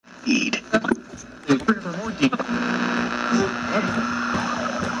Eat.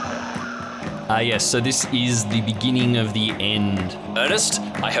 Yes, so this is the beginning of the end. Ernest,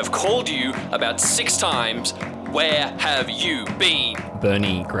 I have called you about 6 times. Where have you been?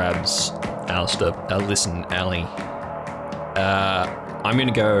 Bernie grabs Alistair. Listen, Ali. I'm going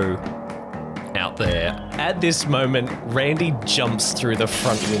to go out there. At this moment, Randy jumps through the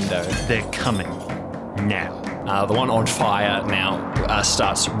front window. They're coming now. The one on fire now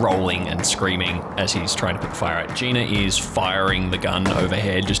starts rolling and screaming as he's trying to put the fire out. Gina is firing the gun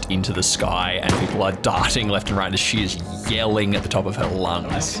overhead just into the sky, and people are darting left and right as she is yelling at the top of her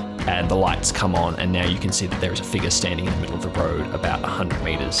lungs. And the lights come on, and now you can see that there is a figure standing in the middle of the road about 100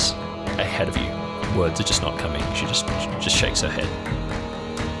 meters ahead of you. Words are just not coming. She just shakes her head.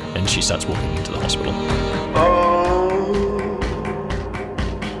 And she starts walking into the hospital. Oh,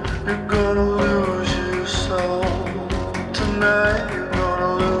 you're gonna